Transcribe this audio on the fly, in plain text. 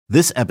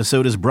This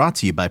episode is brought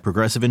to you by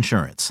Progressive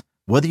Insurance.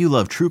 Whether you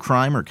love true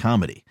crime or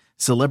comedy,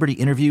 celebrity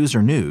interviews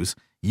or news,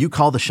 you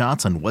call the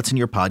shots on what's in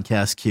your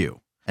podcast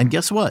queue. And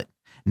guess what?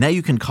 Now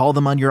you can call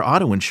them on your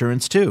auto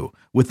insurance too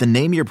with the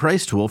Name Your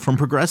Price tool from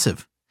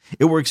Progressive.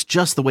 It works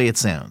just the way it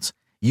sounds.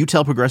 You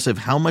tell Progressive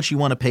how much you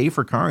want to pay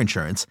for car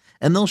insurance,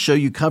 and they'll show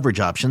you coverage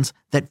options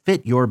that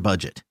fit your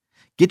budget.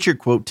 Get your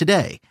quote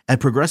today at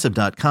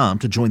Progressive.com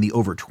to join the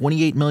over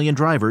 28 million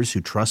drivers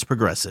who trust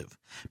Progressive.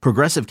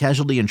 Progressive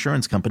Casualty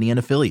Insurance Company and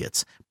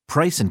Affiliates.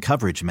 Price and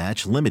coverage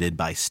match limited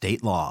by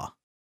state law.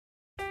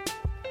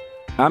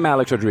 I'm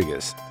Alex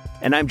Rodriguez.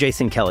 And I'm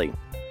Jason Kelly.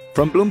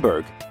 From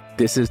Bloomberg,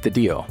 this is The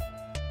Deal.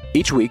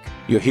 Each week,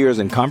 you'll hear us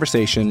in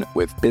conversation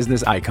with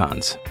business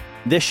icons.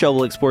 This show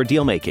will explore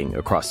deal-making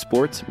across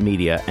sports,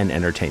 media, and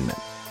entertainment.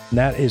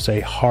 That is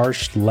a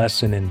harsh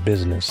lesson in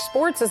business.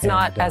 Sports is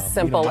not as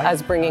simple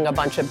as bringing a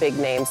bunch of big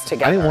names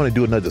together. I didn't want to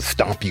do another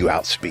stomp you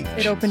out speech.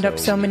 It opened up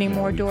so many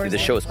more doors. The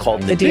show is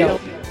called The Deal.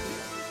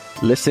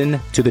 Listen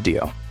to The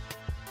Deal.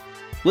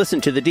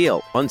 Listen to The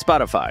Deal on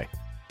Spotify.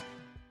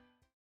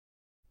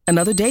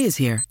 Another day is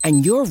here,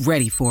 and you're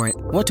ready for it.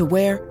 What to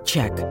wear?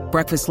 Check.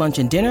 Breakfast, lunch,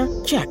 and dinner?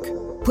 Check.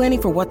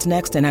 Planning for what's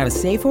next and how to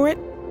save for it?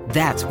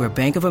 That's where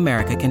Bank of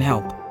America can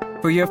help.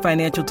 For your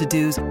financial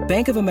to-dos,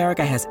 Bank of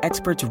America has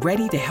experts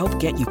ready to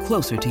help get you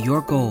closer to your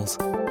goals.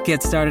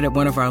 Get started at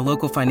one of our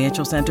local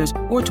financial centers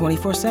or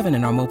 24/7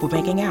 in our mobile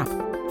banking app.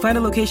 Find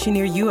a location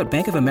near you at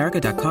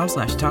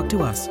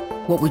bankofamerica.com/talktous.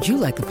 What would you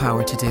like the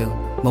power to do?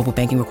 Mobile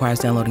banking requires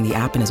downloading the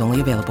app and is only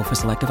available for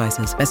select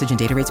devices. Message and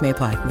data rates may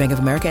apply. Bank of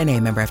America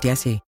N.A., member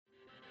FDIC.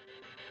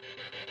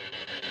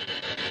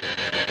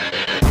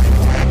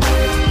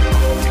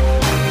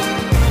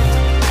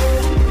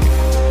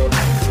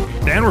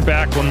 And we're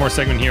back. One more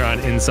segment here on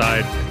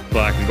Inside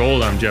Black and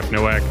Gold. I'm Jeff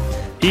Nowak.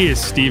 He is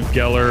Steve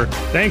Geller.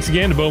 Thanks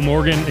again to Bo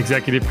Morgan,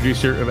 executive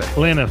producer of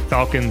Atlanta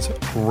Falcons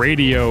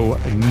Radio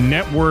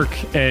Network.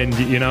 And,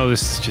 you know,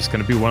 this is just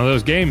going to be one of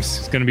those games.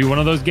 It's going to be one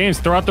of those games.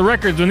 Throw out the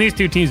records when these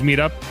two teams meet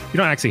up. You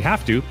don't actually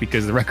have to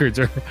because the records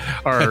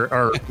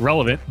are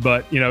relevant.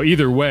 But, you know,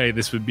 either way,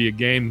 this would be a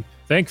game.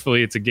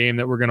 Thankfully, it's a game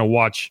that we're going to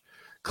watch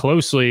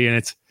closely. And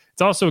it's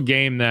also a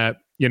game that,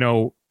 you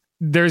know,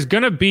 there's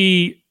going to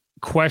be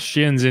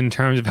questions in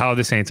terms of how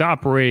the Saints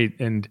operate.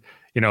 And,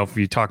 you know, if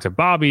you talk to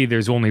Bobby,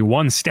 there's only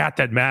one stat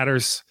that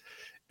matters,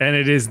 and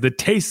it is the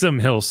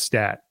Taysom Hill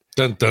stat.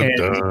 Dun, dun, and,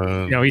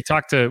 dun. You know, we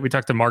talked to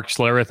Mark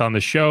Schlereth on the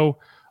show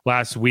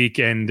last week,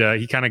 and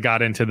he kind of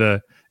got into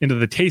the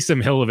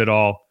Taysom Hill of it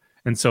all.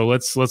 And so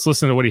let's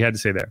listen to what he had to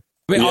say there.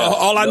 I mean,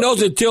 all I know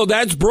is until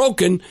that's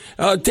broken,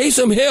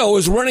 Taysom Hill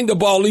is running the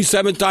ball at least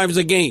 7 times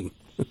a game.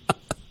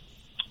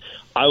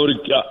 I would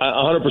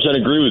 100%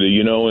 agree with you,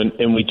 you know,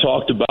 and we just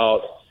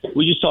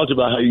talked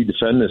about how you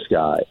defend this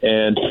guy.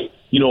 And,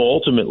 you know,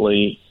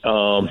 ultimately,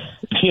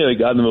 they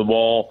got him the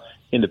ball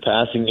in the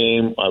passing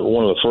game,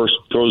 one of the first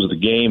throws of the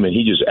game, and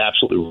he just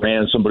absolutely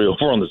ran somebody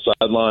over on the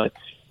sideline.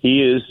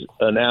 He is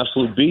an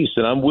absolute beast.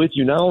 And I'm with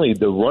you, not only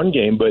the run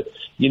game, but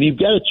you've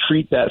got to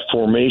treat that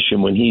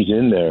formation when he's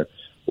in there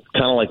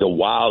kind of like a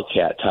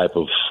wildcat type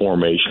of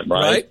formation,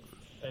 right?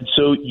 And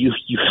so you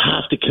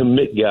have to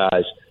commit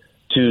guys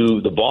to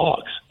the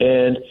box.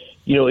 And,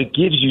 you know, it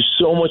gives you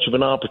so much of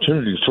an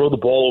opportunity to throw the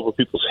ball over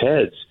people's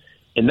heads.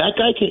 And that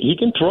guy he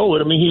can throw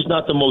it. I mean, he's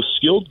not the most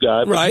skilled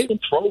guy, but he can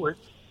throw it.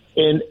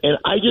 And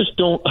I just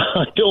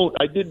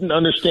I didn't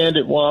understand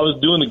it while I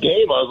was doing the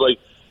game. I was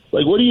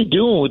like, what are you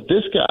doing with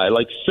this guy?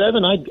 Like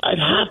 7, I'd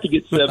have to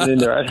get 7 in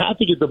there. I'd have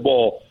to get the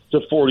ball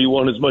to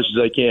 41 as much as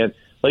I can.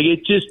 Like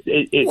it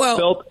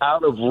felt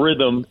out of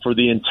rhythm for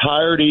the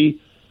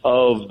entirety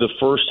of the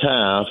first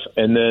half,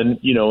 and then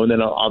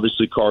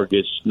obviously Carr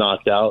gets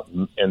knocked out,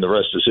 and the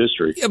rest is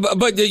history. Yeah,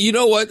 but you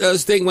know what,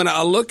 Sting, when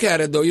I look at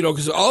it, though, you know,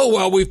 because,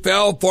 we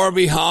fell far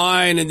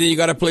behind, and then you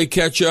got to play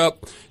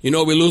catch-up. You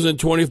know, we're losing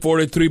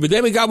 24-3, but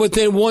then we got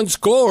within 1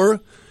 score,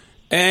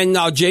 and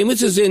now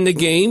Jameis is in the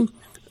game,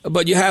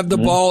 but you have the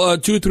ball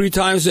 2-3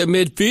 times at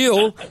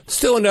midfield.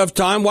 Still enough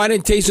time. Why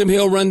didn't Taysom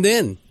Hill run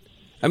then?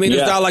 I mean,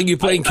 it's not like you're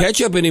playing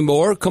catch-up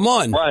anymore. Come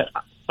on. Right.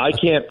 I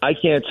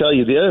can't tell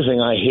you. The other thing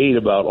I hate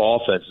about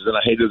offense is, and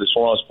I hated this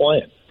when I was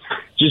playing,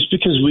 just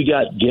because we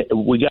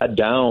got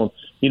down.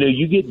 You know,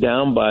 you get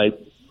down by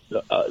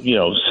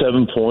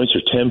 7 points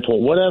or 10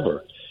 points,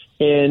 whatever,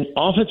 and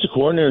offensive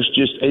coordinators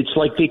it's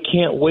like they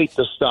can't wait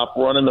to stop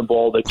running the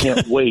ball. They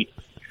can't wait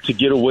to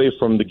get away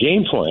from the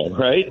game plan.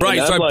 Right.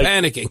 Start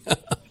panicking.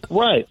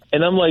 Right.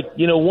 And I'm like,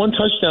 one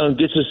touchdown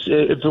gets us,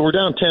 if we're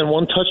down 10,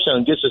 one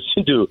touchdown gets us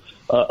into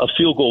a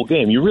field goal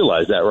game. You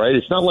realize that, right?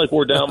 It's not like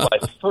we're down by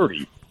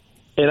 30.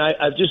 And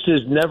I just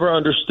has never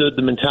understood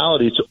the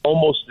mentality. It's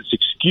almost this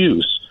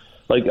excuse.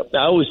 Like, I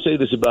always say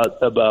this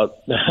about I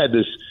had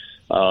this,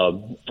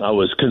 I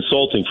was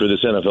consulting for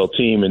this NFL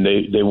team, and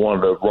they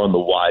wanted to run the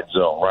wide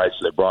zone, right?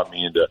 So they brought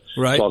me in to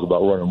talk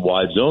about running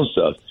wide zone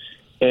stuff.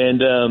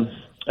 And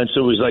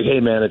so he's like, hey,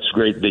 man, it's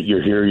great that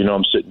you're here.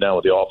 I'm sitting down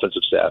with the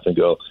offensive staff and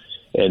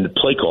the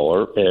play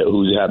caller,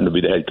 who happened to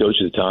be the head coach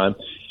at the time.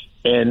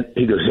 And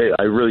he goes, hey,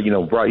 I really,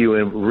 brought you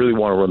in, really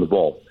want to run the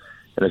ball.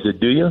 And I said,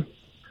 do you?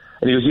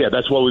 And he goes, yeah,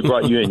 that's why we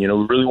brought you in. We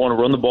really want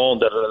to run the ball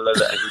and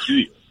da-da-da-da-da. I go, do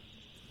you?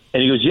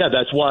 And he goes, yeah,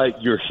 that's why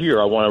you're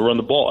here. I want to run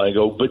the ball. I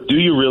go, but do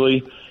you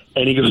really?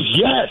 And he goes,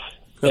 yes.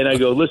 And I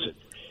go, listen,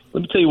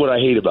 let me tell you what I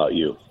hate about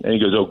you. And he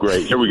goes, oh,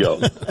 great, here we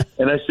go.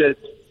 And I said,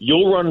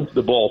 you'll run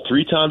the ball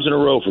 3 times in a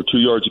row for 2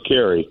 yards a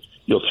carry.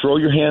 You'll throw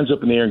your hands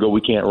up in the air and go,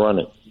 we can't run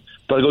it.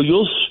 But I go,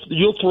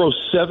 you'll throw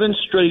 7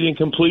 straight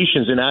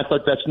incompletions and act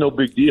like that's no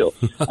big deal.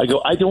 I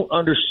go, I don't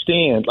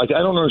understand. I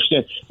don't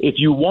understand. If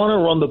you want to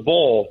run the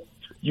ball,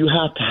 you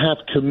have to have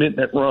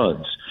commitment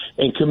runs.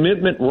 And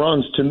commitment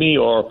runs to me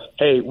are,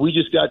 hey, we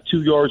just got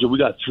 2 yards or we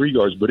got 3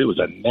 yards, but it was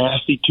a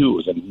nasty 2. It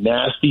was a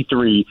nasty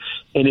 3.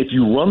 And if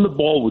you run the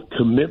ball with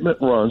commitment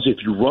runs, if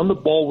you run the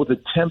ball with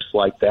attempts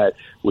like that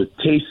with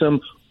Taysom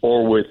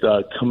or with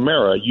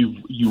Kamara,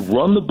 you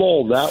run the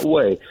ball that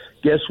way,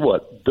 guess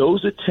what?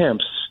 Those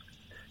attempts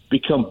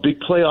become big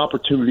play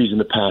opportunities in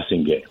the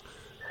passing game.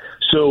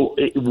 So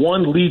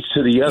one leads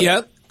to the other.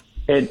 Yep.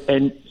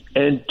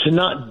 And to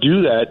not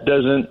do that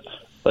doesn't –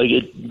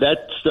 that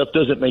stuff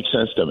doesn't make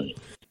sense to me.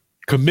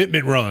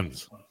 Commitment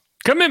runs.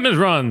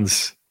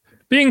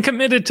 Being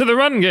committed to the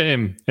run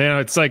game.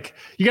 It's like,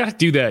 you got to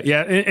do that.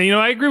 Yeah. And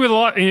I agree with a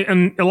lot.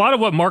 And a lot of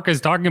what Mark is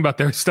talking about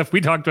there is stuff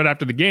we talked about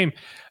after the game.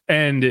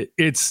 And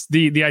it's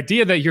the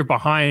idea that you're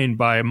behind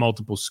by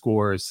multiple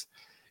scores.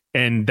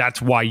 And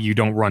that's why you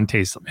don't run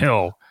Taysom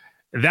Hill.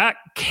 That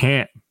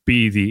can't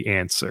be the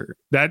answer.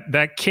 You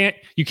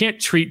can't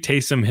treat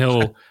Taysom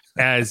Hill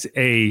as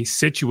a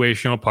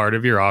situational part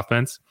of your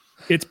offense.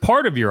 It's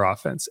part of your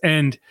offense.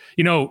 And,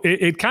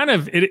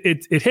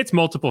 it hits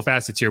multiple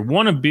facets here.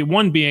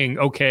 One being,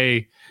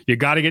 okay, you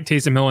got to get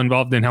Taysom Hill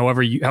involved in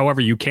however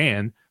you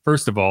can,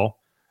 first of all.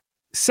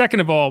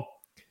 Second of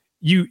all,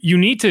 you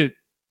need to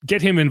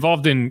get him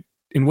involved in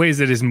ways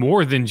that is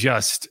more than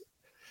just,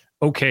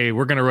 okay,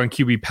 we're going to run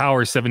QB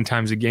power 7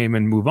 times a game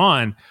and move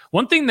on.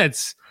 One thing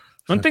that's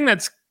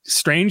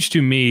strange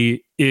to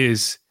me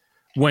is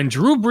when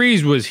Drew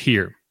Brees was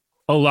here,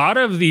 a lot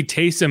of the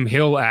Taysom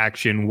Hill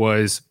action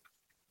was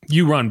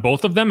you run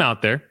both of them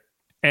out there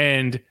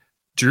and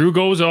Drew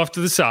goes off to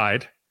the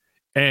side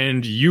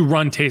and you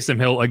run Taysom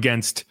Hill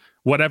against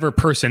whatever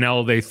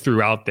personnel they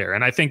threw out there.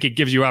 And I think it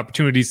gives you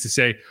opportunities to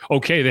say,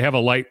 okay, they have a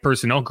light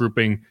personnel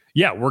grouping.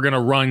 Yeah, we're going to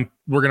run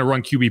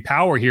QB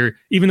power here.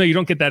 Even though you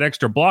don't get that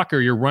extra blocker,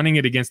 you're running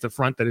it against a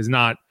front that is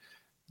not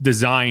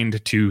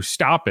designed to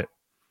stop it.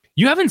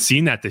 You haven't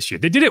seen that this year.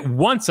 They did it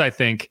once, I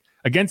think,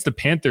 against the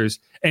Panthers.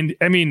 And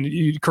I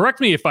mean,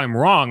 correct me if I'm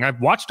wrong. I've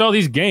watched all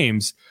these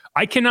games.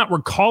 I cannot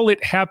recall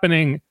it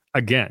happening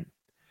again.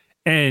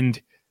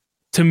 And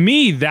to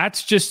me,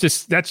 that's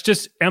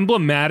just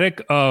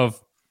emblematic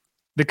of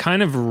the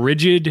kind of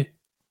rigid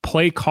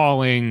play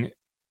calling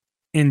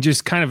and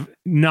just kind of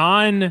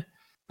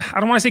I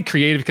don't want to say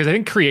creative, because I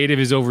think creative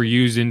is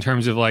overused in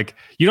terms of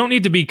you don't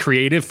need to be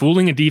creative.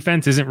 Fooling a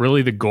defense isn't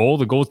really the goal.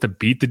 The goal is to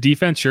beat the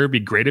defense. Sure, it'd be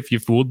great if you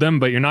fooled them,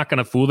 but you're not going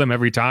to fool them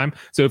every time.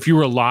 So if you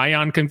rely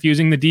on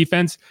confusing the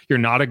defense, you're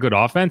not a good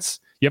offense.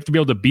 You have to be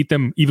able to beat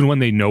them even when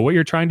they know what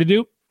you're trying to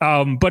do.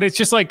 But it's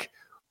just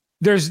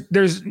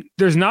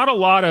there's not a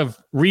lot of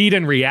read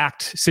and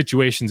react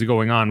situations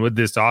going on with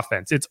this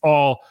offense. It's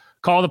all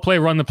call the play,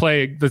 run the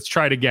play, let's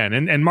try it again.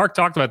 And Mark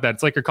talked about that.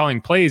 It's like you're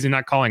calling plays and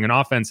not calling an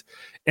offense.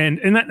 And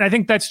I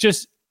think that's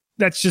just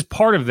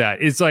part of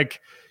that. It's like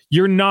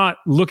you're not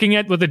looking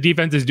at what the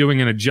defense is doing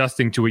and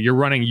adjusting to it. You're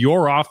running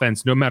your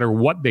offense no matter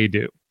what they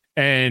do.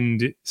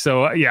 And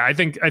so, yeah, I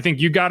think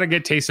you got to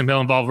get Taysom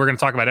Hill involved. We're going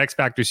to talk about X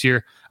factors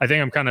here. I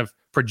think I'm kind of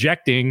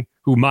projecting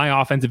who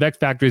my offensive X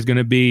factor is going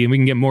to be, and we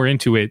can get more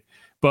into it.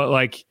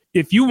 But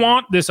if you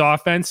want this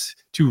offense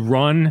to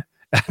run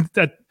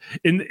that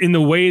in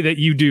the way that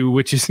you do,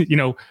 which is,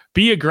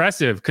 be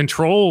aggressive,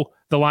 control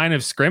the line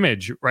of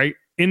scrimmage, right?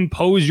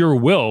 Impose your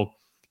will.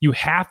 You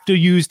have to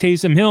use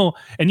Taysom Hill,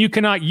 and you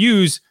cannot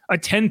use a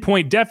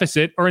 10-point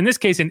deficit, or in this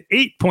case, an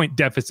 8-point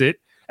deficit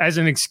as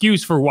an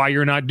excuse for why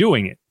you're not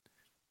doing it.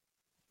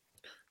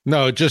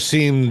 No, it just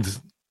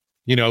seemed,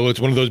 it's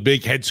one of those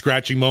big head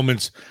scratching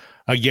moments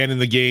again in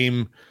the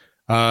game.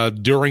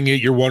 During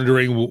it, you're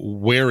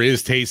wondering, where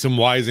is Taysom?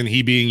 Why isn't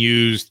he being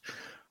used?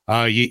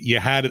 You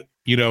had,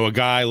 a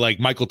guy like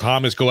Michael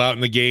Thomas go out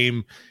in the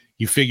game.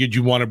 You figured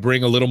you want to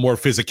bring a little more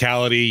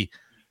physicality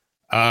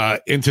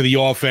into the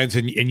offense.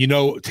 And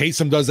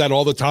Taysom does that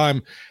all the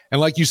time. And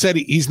like you said,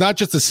 he's not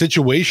just a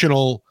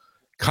situational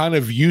kind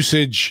of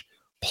usage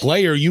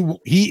player.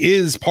 He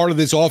is part of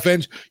this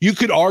offense. You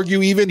could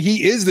argue even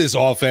he is this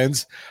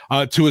offense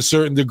to a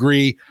certain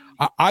degree.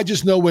 I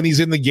just know when he's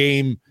in the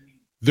game,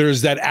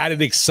 there's that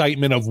added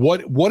excitement of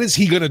what is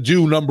he going to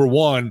do, number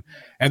one,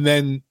 and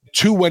then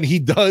two, when he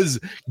does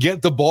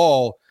get the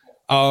ball,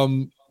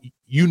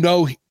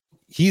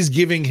 he's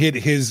giving it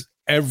his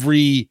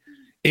every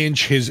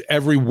inch, his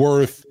every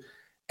worth,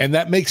 and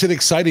that makes it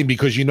exciting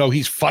because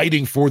he's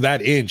fighting for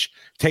that inch.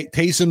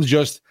 Taysom's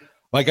just,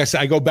 like I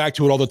said, I go back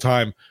to it all the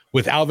time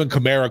with Alvin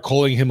Kamara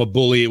calling him a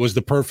bully. It was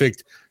the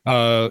perfect,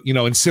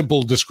 and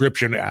simple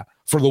description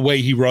for the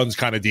way he runs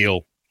kind of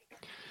deal.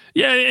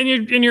 Yeah,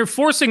 and you're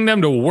forcing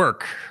them to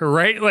work,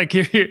 right? Like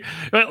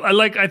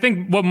I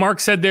think what Mark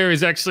said there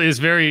is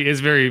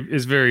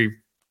very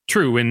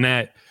true in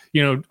that,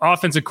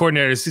 offensive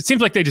coordinators, it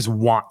seems like they just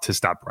want to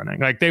stop running.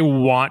 Like they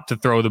want to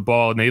throw the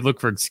ball and they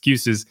look for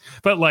excuses.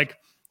 But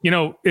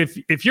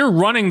if you're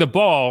running the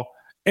ball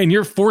and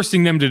you're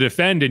forcing them to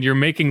defend and you're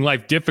making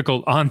life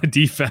difficult on the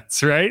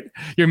defense, right?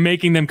 You're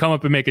making them come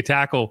up and make a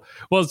tackle.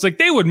 Well, it's like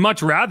they would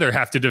much rather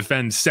have to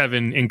defend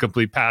 7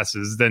 incomplete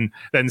passes than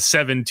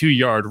 7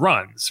 2-yard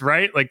runs,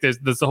 right? Like there's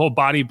the whole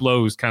body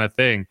blows kind of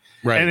thing.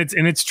 Right.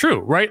 And it's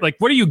true, right? Like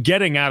what are you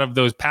getting out of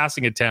those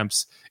passing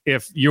attempts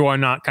if you are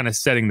not kind of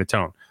setting the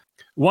tone?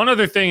 One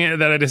other thing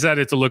that I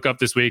decided to look up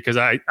this week, because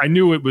I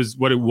knew it was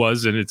what it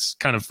was, and it's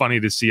kind of funny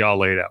to see all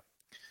laid out.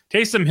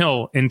 Taysom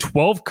Hill in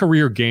 12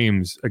 career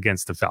games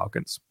against the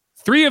Falcons.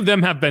 3 of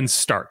them have been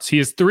starts. He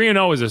is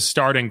 3-0 as a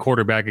starting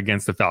quarterback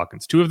against the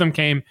Falcons. 2 of them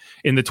came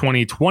in the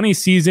 2020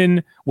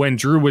 season when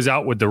Drew was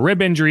out with the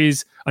rib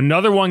injuries.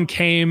 Another one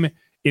came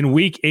in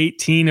week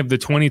 18 of the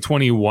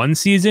 2021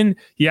 season.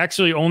 He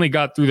actually only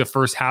got through the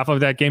first half of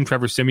that game.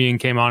 Trevor Siemian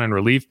came on in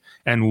relief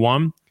and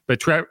won. But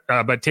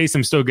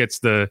Taysom still gets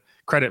the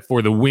credit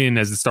for the win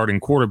as the starting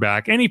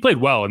quarterback, and he played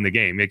well in the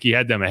game. Like he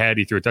had them ahead.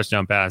 He threw a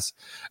touchdown pass.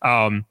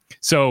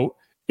 So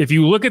if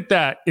you look at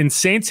that in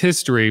Saints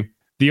history,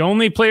 the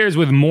only players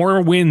with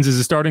more wins as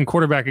a starting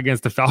quarterback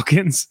against the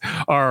Falcons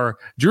are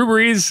Drew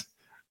Brees,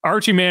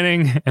 Archie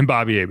Manning, and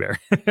Bobby Hebert.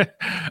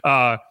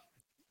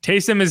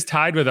 Taysom is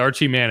tied with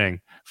Archie Manning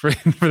for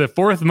the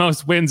 4th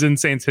most wins in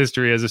Saints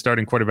history as a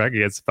starting quarterback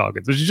against the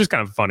Falcons, which is just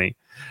kind of funny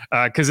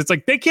because it's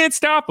like they can't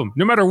stop him.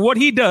 No matter what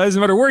he does,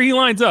 no matter where he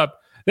lines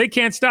up, they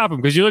can't stop him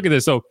because you look at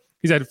this. So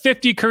he's had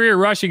 50 career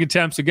rushing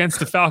attempts against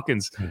the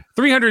Falcons,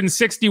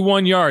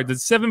 361 yards,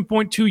 that's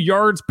 7.2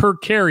 yards per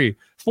carry,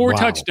 4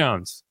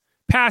 touchdowns,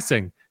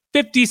 passing,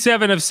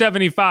 57 of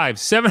 75,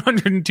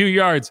 702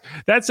 yards.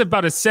 That's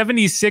about a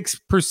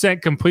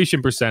 76%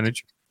 completion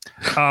percentage.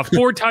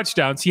 4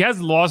 touchdowns. He has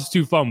lost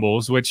 2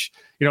 fumbles, which,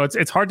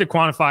 it's hard to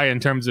quantify in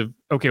terms of,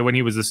 okay, when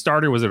he was a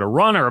starter, was it a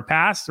run or a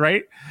pass,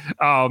 right?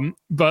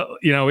 But,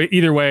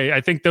 either way, I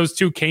think those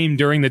 2 came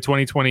during the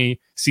 2020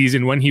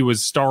 season when he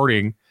was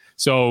starting.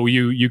 So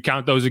you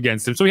count those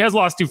against him. So he has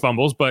lost 2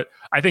 fumbles, but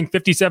I think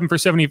 57 for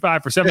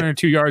 75 for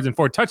 702 yards and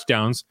 4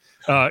 touchdowns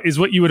is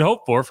what you would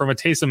hope for from a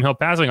Taysom Hill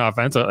passing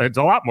offense. It's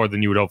a lot more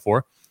than you would hope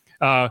for.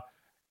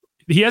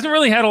 He hasn't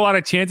really had a lot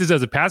of chances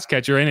as a pass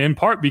catcher, and in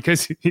part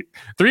because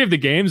 3 of the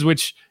games,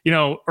 which,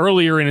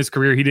 earlier in his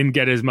career, he didn't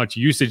get as much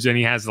usage than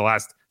he has the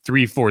last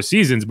 3-4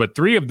 seasons, but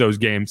 3 of those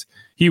games,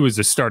 he was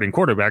a starting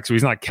quarterback, so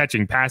he's not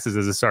catching passes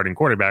as a starting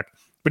quarterback.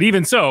 But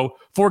even so,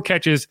 4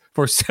 catches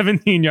for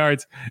 17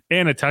 yards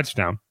and a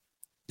touchdown.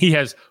 He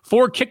has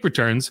 4 kick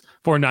returns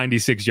for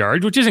 96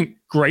 yards, which isn't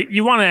great.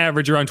 You want to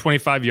average around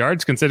 25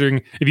 yards,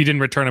 considering if you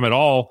didn't return them at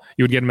all,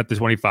 you would get him at the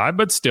 25.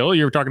 But still,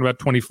 you're talking about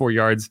 24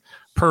 yards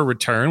per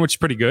return, which is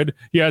pretty good.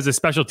 He has a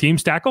special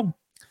teams tackle.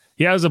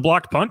 He has a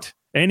blocked punt.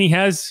 And he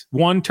has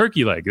 1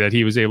 turkey leg that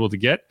he was able to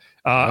get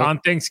on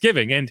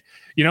Thanksgiving. And,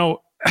 you're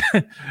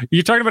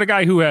talking about a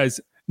guy who has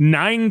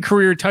 9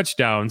 career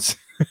touchdowns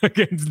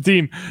against the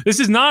team. This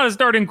is not a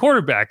starting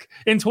quarterback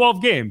in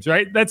 12 games,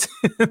 right? That's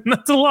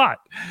a lot.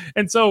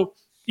 And so,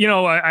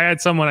 I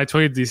had someone, I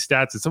tweeted these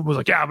stats, and someone was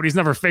like, yeah, but he's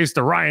never faced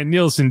a Ryan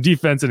Nielsen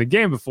defense in a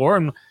game before.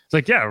 And it's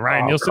like, yeah,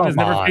 Ryan Nielsen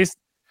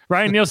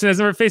has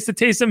never faced a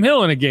Taysom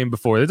Hill in a game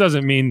before. That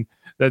doesn't mean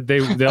that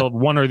they'll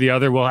one or the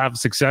other will have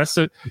success.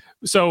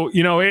 So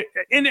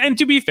and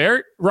to be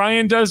fair,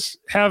 Ryan does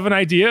have an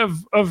idea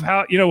of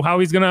how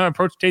he's going to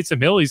approach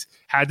Taysom Hill. He's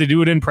had to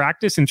do it in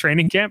practice and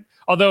training camp.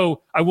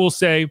 Although I will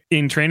say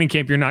in training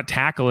camp, you're not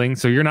tackling,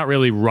 so you're not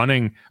really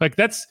running. Like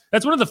that's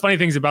one of the funny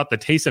things about the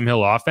Taysom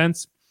Hill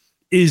offense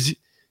is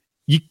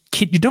you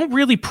don't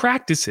really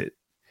practice it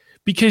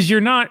because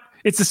you're not.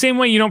 It's the same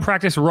way you don't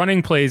practice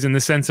running plays in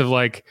the sense of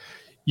like,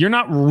 you're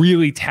not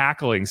really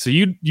tackling. So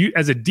you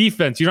as a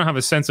defense, you don't have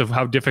a sense of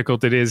how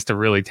difficult it is to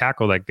really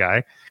tackle that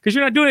guy because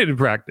you're not doing it in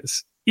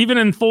practice. Even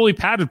in fully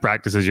padded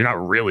practices, you're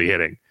not really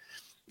hitting.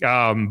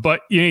 But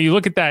you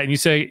look at that and you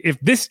say, if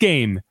this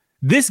game,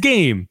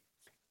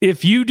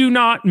 if you do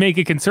not make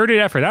a concerted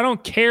effort, I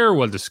don't care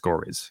what the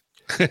score is,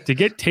 to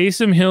get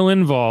Taysom Hill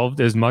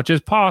involved as much as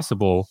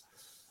possible,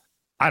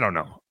 I don't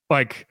know.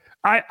 Like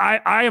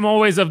I am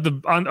always of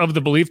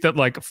the belief that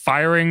like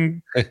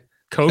firing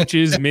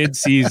coaches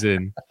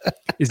mid-season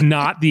is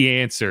not the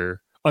answer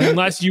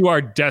unless you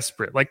are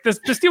desperate. Like the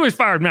Steelers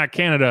fired Matt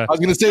Canada. I was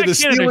going to say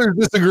Steelers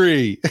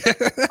disagree.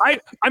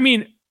 I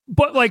mean,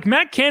 but like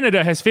Matt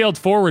Canada has failed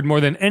forward more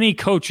than any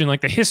coach in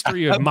like the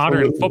history of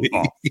modern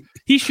football.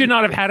 He should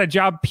not have had a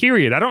job,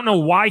 period. I don't know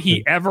why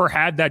he ever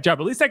had that job.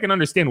 At least I can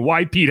understand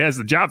why Pete has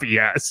the job he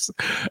has.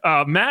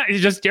 Matt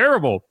is just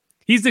terrible.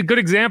 He's a good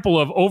example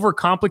of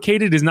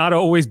overcomplicated is not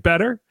always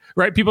better.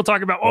 Right? People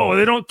talk about,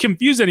 they don't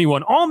confuse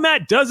anyone. All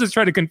Matt does is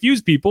try to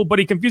confuse people, but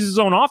he confuses his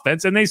own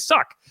offense and they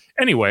suck.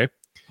 Anyway,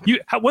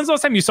 when's the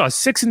last time you saw a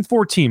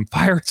 6-4 team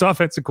fire its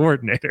offensive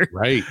coordinator?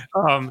 Right.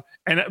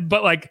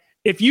 But like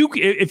if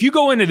you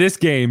go into this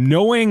game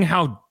knowing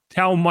how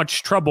how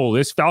much trouble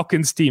this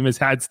Falcons team has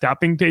had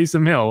stopping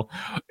Taysom Hill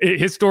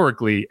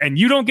historically, and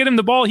you don't get him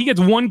the ball, he gets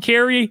one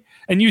carry,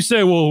 and you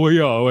say,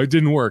 well, it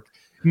didn't work.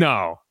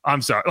 No,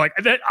 I'm sorry. Like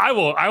that, I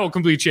will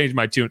completely change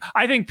my tune.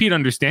 I think Pete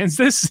understands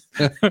this.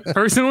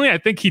 Personally, I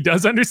think he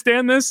does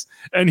understand this,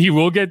 and he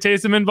will get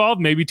Taysom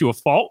involved, maybe to a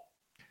fault.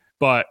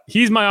 But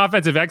he's my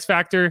offensive X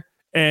factor,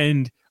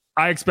 and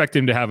I expect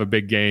him to have a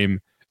big game,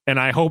 and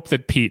I hope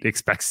that Pete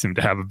expects him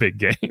to have a big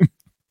game.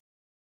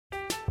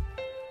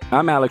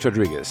 I'm Alex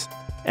Rodriguez.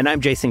 And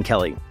I'm Jason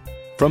Kelly.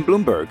 From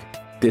Bloomberg,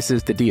 this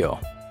is The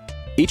Deal.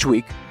 Each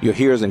week, you'll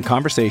hear us in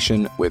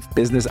conversation with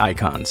business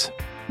icons.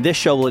 This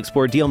show will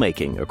explore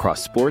deal-making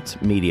across sports,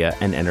 media,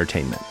 and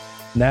entertainment.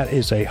 That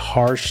is a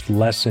harsh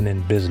lesson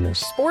in business.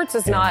 Sports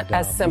is not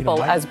as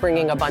simple as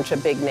bringing a bunch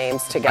of big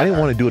names together. I didn't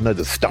want to do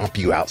another stomp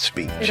you out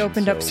speech. It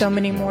opened up so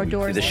many more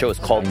doors. The show is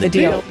called The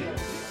Deal.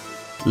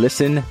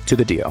 Listen to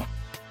The Deal.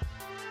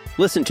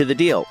 Listen to The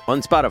Deal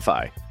on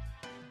Spotify.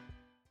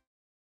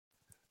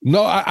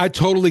 No, I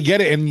totally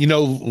get it. And,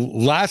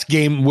 last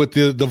game with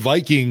the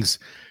Vikings,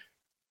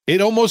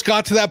 it almost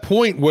got to that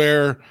point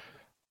where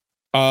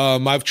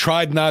I've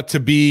tried not to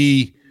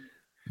be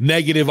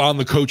negative on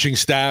the coaching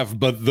staff,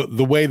 but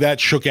the way that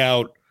shook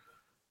out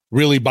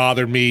really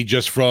bothered me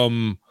just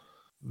from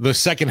the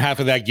second half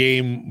of that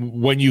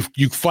game when you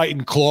fight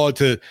and claw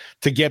to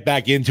get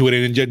back into it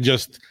and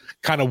just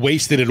kind of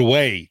wasted it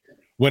away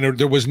when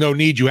there was no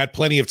need. You had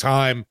plenty of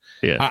time.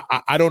 Yeah.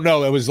 I don't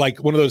know. It was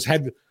like one of those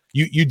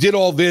you did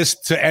all this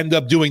to end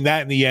up doing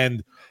that in the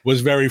end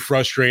was very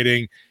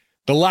frustrating.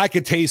 The lack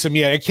of Taysom,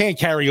 it can't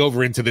carry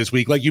over into this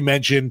week. Like you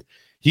mentioned,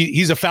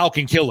 he's a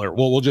Falcon killer.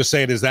 Well, we'll just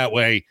say it is that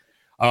way.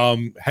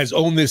 Has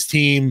owned this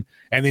team,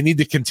 and they need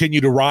to continue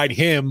to ride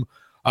him,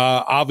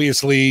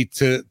 obviously,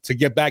 to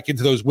get back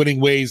into those winning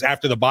ways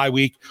after the bye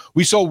week.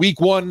 We saw week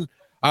one.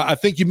 I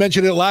think you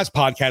mentioned it last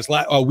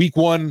podcast, week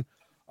one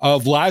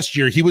of last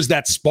year. He was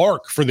that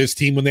spark for this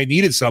team when they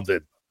needed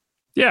something.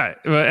 Yeah,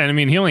 and I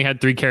mean, he only had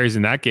 3 carries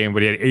in that game,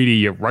 but he had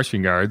 80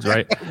 rushing yards,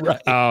 right?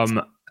 Right.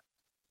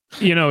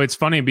 It's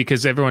funny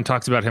because everyone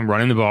talks about him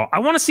running the ball. I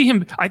want to see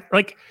him.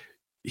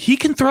 He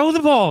can throw the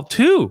ball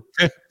too.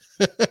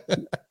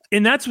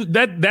 And that's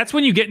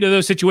when you get into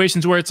those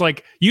situations where it's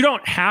like you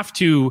don't have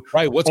to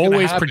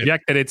always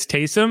project that it's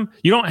Taysom.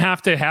 You don't have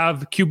to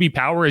have QB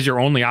power as your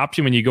only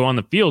option when you go on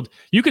the field.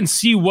 You can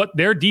see what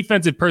their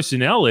defensive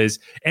personnel is,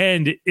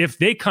 and if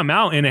they come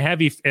out in a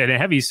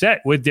heavy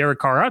set with Derek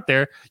Carr out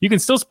there, you can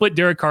still split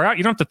Derek Carr out.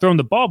 You don't have to throw him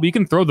the ball, but you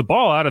can throw the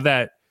ball out of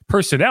that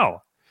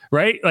personnel,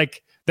 right?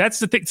 Like that's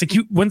the thing. It's like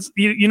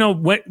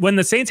when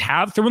the Saints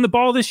have thrown the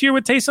ball this year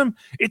with Taysom,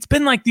 it's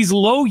been like these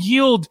low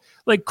yield,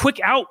 like quick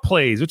out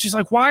plays, which is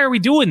like, why are we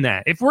doing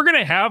that? If we're going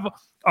to have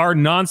our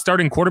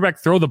non-starting quarterback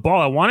throw the ball,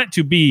 I want it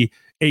to be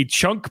a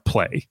chunk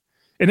play.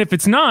 And if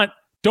it's not,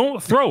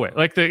 don't throw it.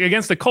 Like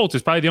against the Colts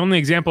is probably the only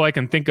example I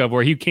can think of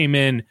where he came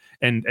in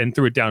and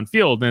threw it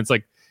downfield. And it's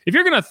like, if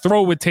you're going to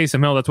throw with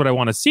Taysom Hill, that's what I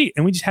want to see.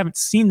 And we just haven't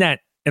seen that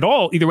at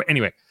all either way.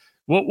 Anyway,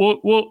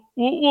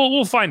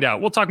 we'll find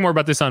out. We'll talk more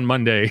about this on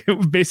Monday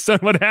based on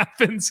what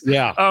happens.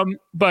 Yeah.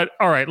 But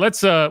all right,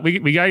 let's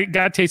we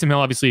got Taysom Hill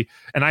obviously,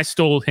 and I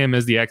stole him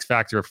as the X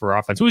factor for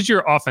offense. Who's your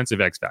offensive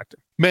X factor?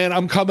 Man,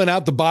 I'm coming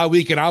out the bye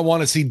week and I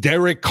want to see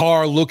Derek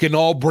Carr looking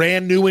all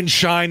brand new and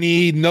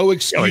shiny. No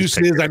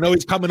excuses. I know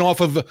he's coming off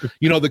of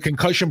the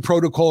concussion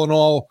protocol and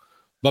all,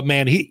 but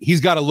man,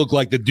 he's got to look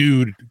like the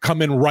dude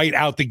coming right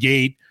out the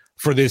gate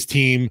for this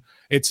team.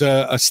 It's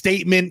a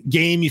statement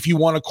game, if you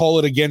want to call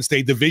it, against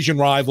a division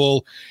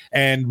rival.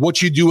 And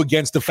what you do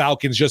against the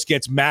Falcons just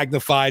gets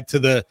magnified to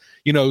the,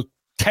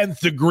 10th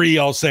degree,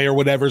 I'll say, or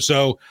whatever.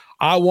 So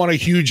I want a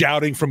huge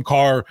outing from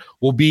Carr.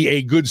 Will be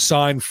a good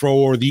sign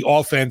for the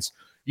offense,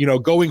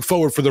 going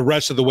forward for the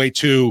rest of the way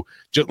too.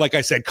 Just like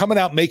I said, coming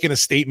out, making a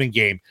statement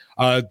game,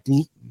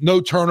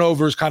 no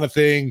turnovers kind of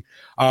thing,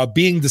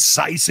 being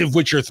decisive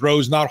with your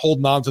throws, not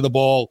holding on to the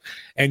ball,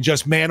 and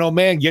just man, oh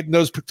man, getting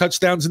those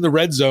touchdowns in the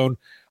red zone.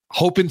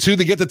 Hoping to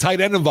get the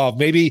tight end involved.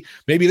 Maybe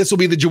this will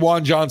be the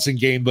Juwan Johnson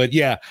game. But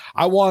yeah,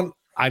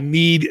 I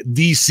need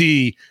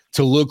DC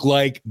to look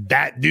like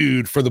that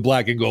dude for the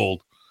black and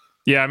gold.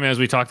 Yeah, I mean, as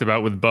we talked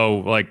about with Bo,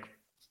 like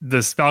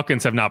the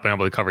Falcons have not been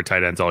able to cover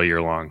tight ends all year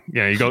long.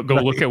 You go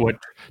right. Look at what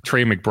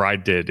Trey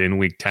McBride did in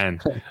week 10.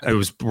 It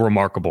was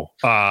remarkable.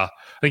 I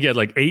think he had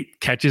like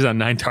 8 catches on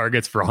 9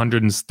 targets for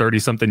 130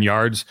 something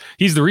yards.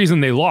 He's the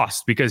reason they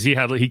lost because he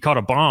caught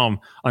a bomb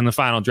on the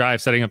final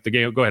drive, setting up the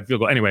game. Go ahead,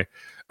 field goal. Anyway,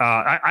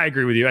 I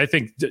agree with you. I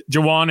think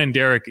Juwan and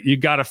Derek, you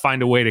got to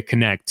find a way to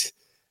connect.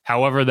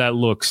 However that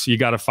looks, you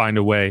got to find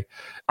a way.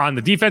 On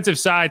the defensive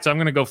side, so I'm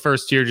going to go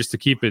first here just to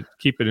keep it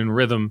in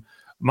rhythm.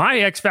 My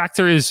X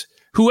factor is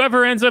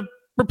whoever ends up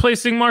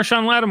replacing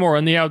Marshawn Lattimore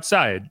on the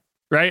outside,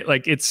 right?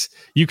 Like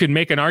you could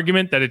make an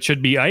argument that it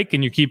should be Ike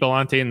and you keep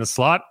Alante in the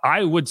slot.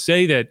 I would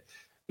say that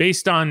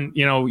based on,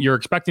 you're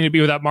expecting to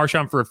be without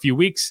Marshawn for a few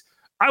weeks,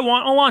 I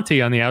want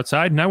Alante on the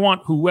outside, and I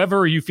want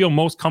whoever you feel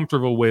most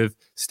comfortable with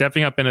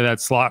stepping up into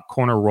that slot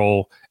corner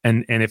role.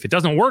 And if it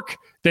doesn't work,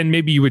 then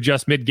maybe you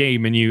adjust mid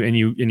game and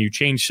you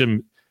change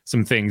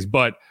some things.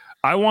 But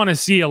I want to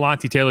see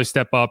Alontae Taylor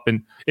step up.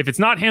 And if it's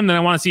not him, then I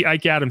want to see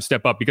Ike Adams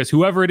step up, because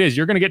whoever it is,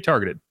 you're going to get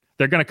targeted.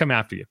 They're going to come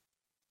after you.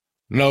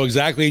 No,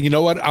 exactly. And you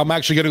know what? I'm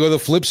actually going to go the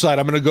flip side.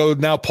 I'm going to go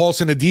now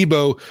Paulson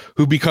Adebo,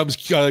 who becomes,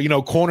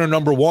 corner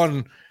number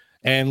one.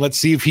 And let's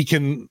see if he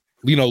can,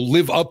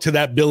 live up to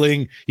that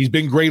billing. He's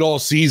been great all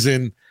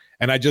season.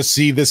 And I just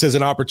see this as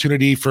an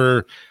opportunity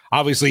for,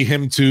 obviously,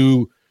 him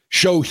to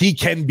show he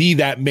can be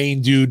that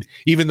main dude,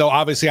 even though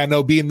obviously I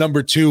know being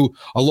number 2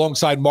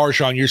 alongside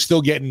Marshawn, you're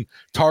still getting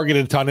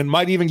targeted a ton and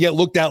might even get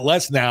looked at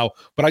less now.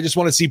 But I just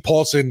want to see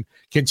Paulson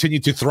continue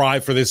to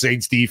thrive for the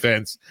Saints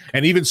defense.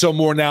 And even so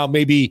more now,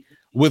 maybe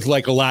with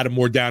like a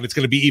Lattimore down, it's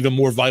going to be even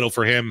more vital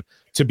for him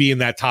to be in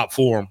that top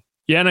form.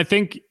 Yeah. And I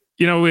think,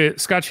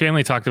 Scott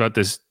Shanley talked about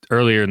this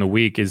earlier in the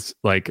week, is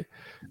like,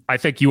 I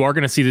think you are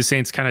going to see the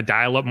Saints kind of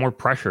dial up more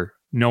pressure,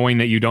 knowing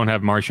that you don't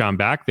have Marshawn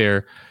back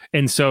there.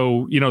 And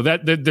so,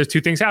 that there's two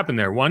things happen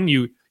there. One,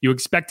 you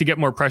expect to get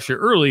more pressure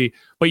early,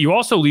 but you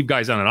also leave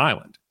guys on an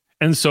island.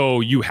 And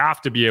so you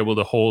have to be able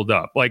to hold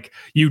up. Like,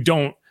 you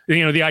don't,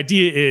 the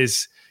idea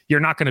is you're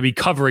not going to be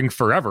covering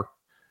forever,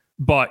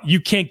 but you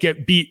can't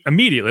get beat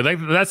immediately. Like,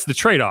 that's the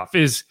trade-off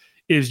is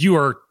you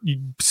are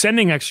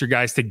sending extra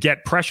guys to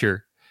get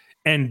pressure.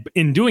 And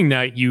in doing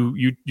that,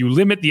 you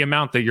limit the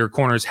amount that your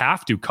corners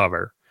have to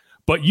cover.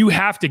 But you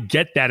have to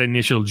get that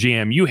initial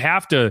jam. You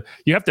have to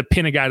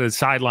pin a guy to the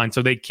sideline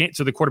so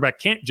the quarterback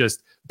can't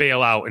just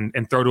bail out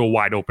and throw to a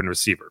wide open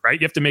receiver, right?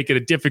 You have to make it a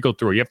difficult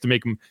throw. You have to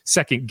make them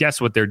second guess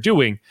what they're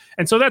doing.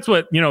 And so that's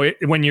what,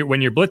 when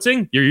you're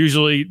blitzing, you're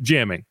usually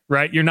jamming,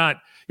 right? You're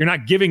not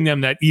giving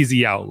them that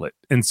easy outlet.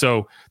 And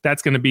so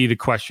that's going to be the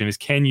question is,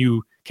 can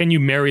you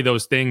marry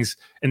those things?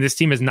 And this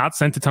team has not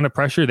sent a ton of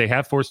pressure. They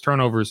have forced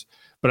turnovers.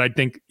 But I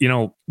think,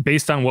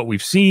 based on what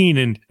we've seen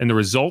and the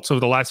results over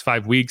the last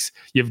 5 weeks,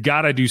 you've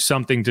got to do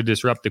something to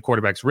disrupt the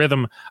quarterback's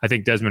rhythm. I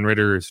think Desmond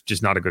Ridder is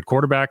just not a good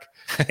quarterback,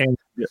 and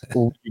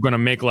you're going to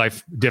make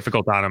life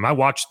difficult on him. I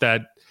watched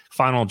that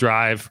final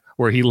drive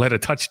where he led a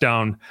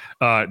touchdown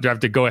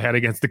drive to go ahead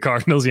against the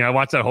Cardinals. I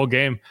watched that whole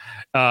game.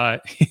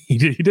 He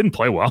didn't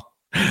play well.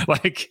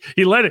 Like,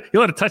 he led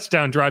a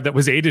touchdown drive that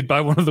was aided by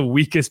one of the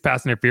weakest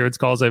pass interference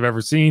calls I've ever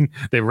seen.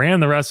 They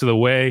ran the rest of the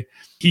way.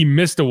 He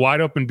missed a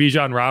wide open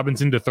Bijan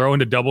Robinson to throw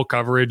into double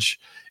coverage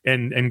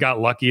and got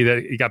lucky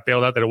that he got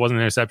bailed out, that it wasn't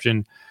an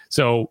interception.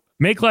 So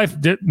make life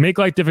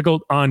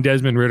difficult on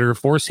Desmond Ridder,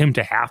 force him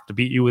to have to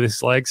beat you with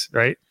his legs,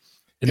 right?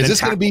 And is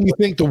this going to be, you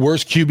think, the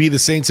worst QB the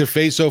Saints have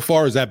faced so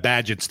far? Or is that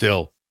Badgett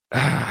still?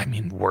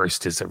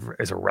 Worst is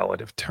a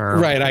relative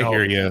term. Right, I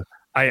hear you.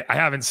 I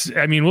haven't.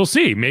 We'll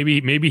see.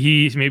 Maybe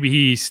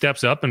he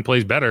steps up and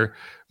plays better.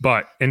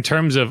 But in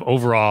terms of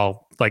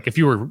overall, like, if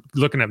you were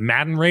looking at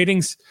Madden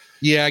ratings,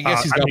 yeah, I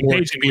guess he's got more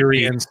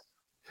experience.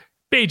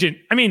 Bagent.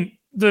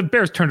 The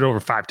Bears turned it over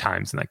 5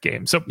 times in that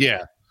game. So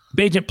yeah,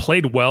 Bagent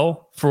played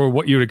well for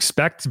what you would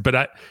expect,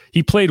 but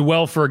he played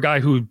well for a guy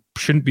who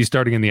shouldn't be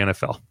starting in the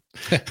NFL.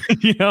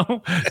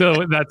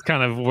 So that's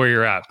kind of where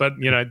you're at. But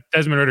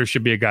Desmond Ridder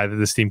should be a guy that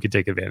this team could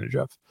take advantage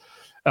of.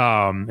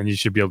 And you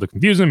should be able to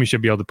confuse him. You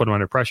should be able to put him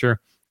under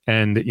pressure.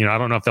 And, I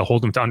don't know if they'll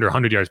hold him to under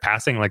 100 yards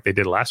passing like they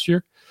did last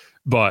year,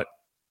 but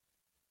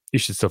you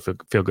should still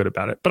feel good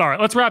about it. But all right,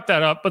 let's wrap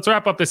that up. Let's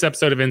wrap up this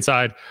episode of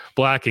Inside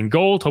Black and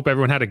Gold. Hope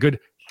everyone had a good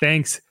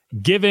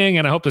Thanksgiving,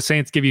 and I hope the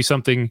Saints give you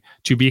something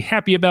to be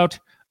happy about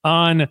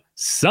on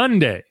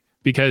Sunday,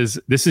 because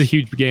this is a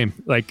huge game.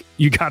 Like,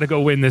 you got to go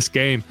win this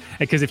game.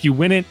 Because if you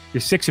win it, you're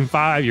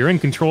 6-5. You're in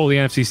control of the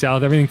NFC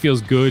South. Everything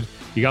feels good.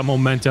 You got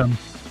momentum.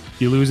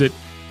 You lose it,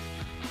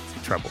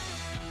 trouble.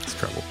 It's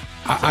trouble.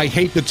 I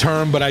hate the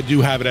term, but I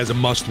do have it as a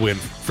must win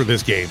for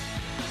this game.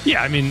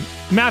 Yeah,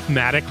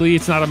 mathematically,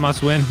 it's not a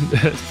must win.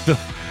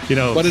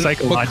 But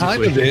psychologically, but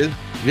kind of is.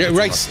 Yeah,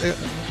 right.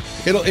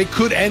 It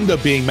could end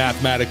up being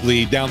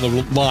mathematically down the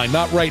line,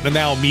 not right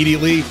now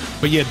immediately,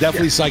 but yeah,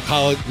 definitely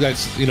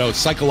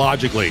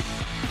psychologically.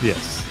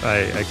 Yes,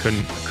 I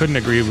couldn't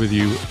agree with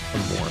you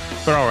more.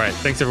 But all right,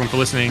 thanks everyone for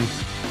listening.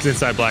 It's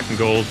Inside Black and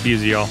Gold. Be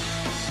easy, y'all.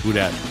 Who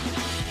dat?